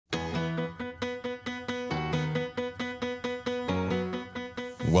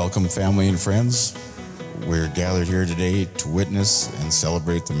Welcome, family and friends. We're gathered here today to witness and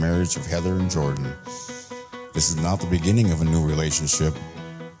celebrate the marriage of Heather and Jordan. This is not the beginning of a new relationship,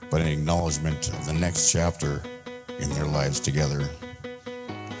 but an acknowledgement of the next chapter in their lives together.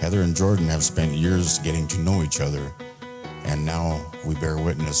 Heather and Jordan have spent years getting to know each other, and now we bear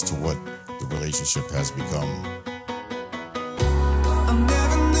witness to what the relationship has become.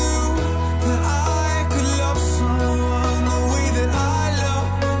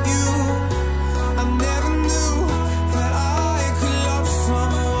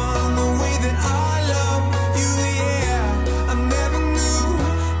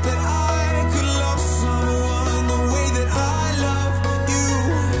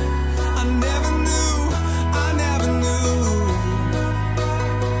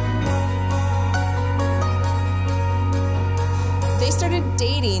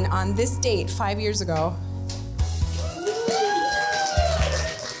 Dating on this date 5 years ago,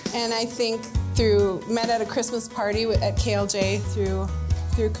 and I think met at a Christmas party at KLJ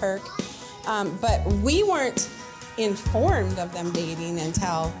through Kirk, but we weren't informed of them dating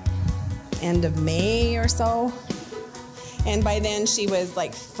until end of May or so, and by then she was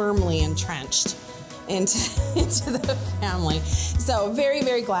like firmly entrenched into the family. So very,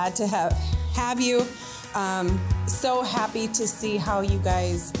 very glad to have you. So happy to see how you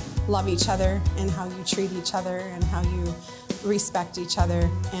guys love each other and how you treat each other and how you respect each other.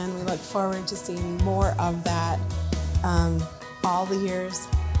 And we look forward to seeing more of that all the years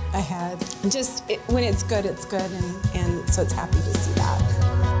ahead. Just when it's good, and so it's happy to see that.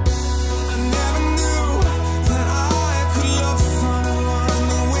 I never knew that I could love someone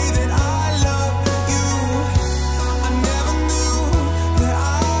the way that I love you. I never knew that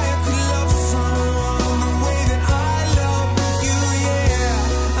I could love someone the way that I love you, yeah.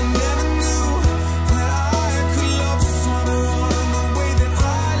 I never knew that I could love someone the way that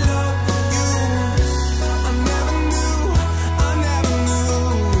I love you. I never knew, I never knew.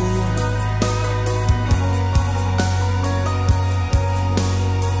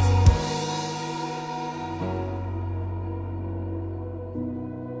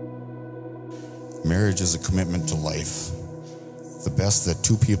 Marriage is a commitment to life, the best that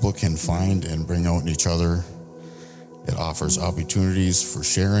two people can find and bring out in each other. It offers opportunities for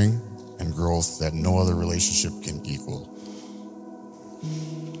sharing and growth that no other relationship can equal.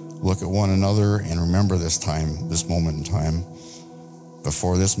 Look at one another and remember this moment in time.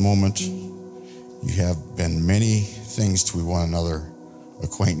 Before this moment, you have been many things to one another: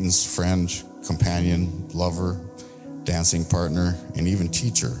 acquaintance, friend, companion, lover, dancing partner, and even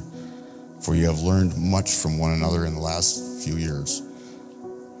teacher. For you have learned much from one another in the last few years.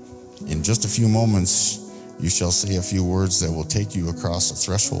 In just a few moments, you shall say a few words that will take you across the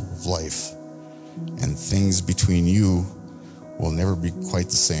threshold of life, and things between you will never be quite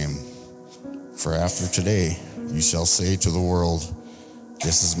the same. For after today, you shall say to the world,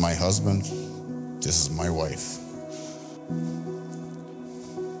 "This is my husband, this is my wife."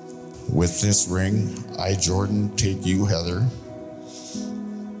 With this ring, I, Jordan, take you, Heather.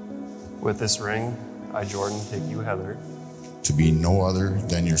 With this ring, I, Jordan, take you, Heather, to be no other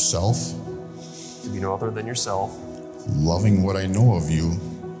than yourself, to be no other than yourself, loving what I know of you,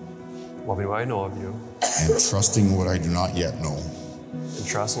 loving what I know of you, and trusting what I do not yet know. and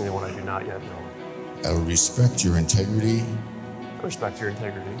trusting in what I do not yet know. I will respect your integrity I respect your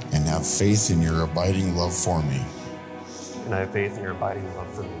integrity, and have faith in your abiding love for me. and I have faith in your abiding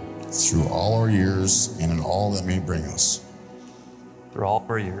love for me. Through all our years and in all that may bring us. Through all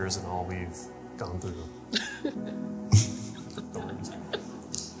our years and all we've gone through.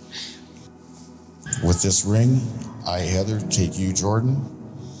 With this ring, I, Heather, take you, Jordan.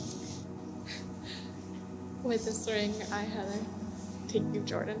 With this ring, I, Heather, take you,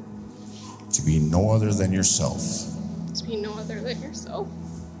 Jordan, To be no other than yourself, to be no other than yourself,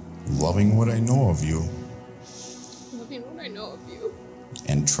 loving what I know of you, loving what I know of you,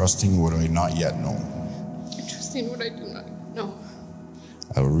 and trusting what I not yet know. and trusting what I do not know.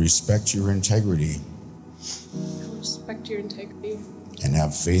 I will respect your integrity I will respect your integrity and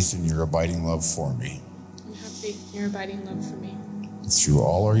have faith in your abiding love for me. and have faith in your abiding love for me. Through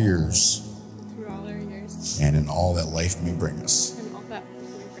all our years Through all our years and in all that life may bring us. and all that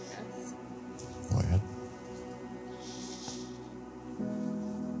may bring us. Go ahead.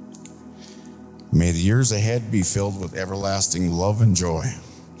 May the years ahead be filled with everlasting love and joy.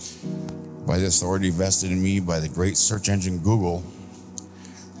 By the authority vested in me by the great search engine Google,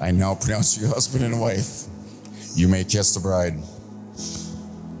 I now pronounce you husband and wife. You may kiss the bride.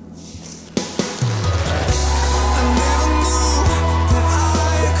 I never knew that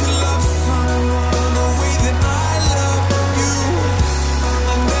I could love someone the way that I love you.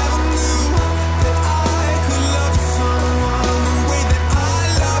 I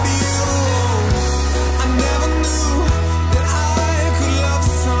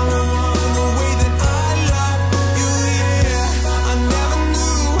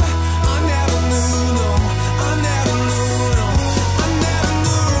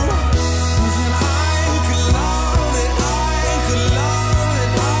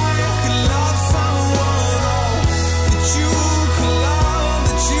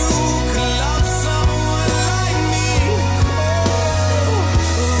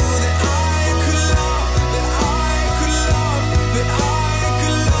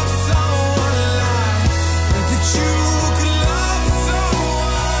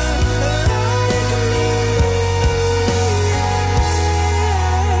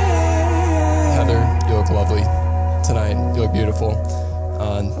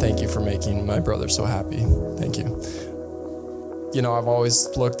thank you for making my brother so happy. Thank you. You know, I've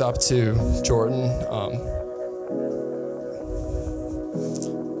always looked up to Jordan.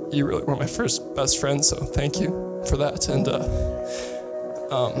 You really were my first best friend, so thank you for that. And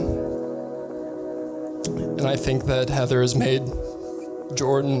I think that Heather has made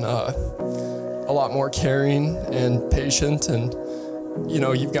Jordan a lot more caring and patient, and you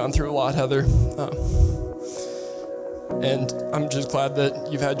know, you've gone through a lot, Heather. And I'm just glad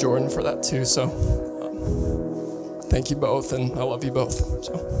that you've had Jordan for that too, so thank you both, and I love you both.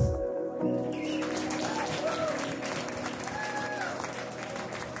 So.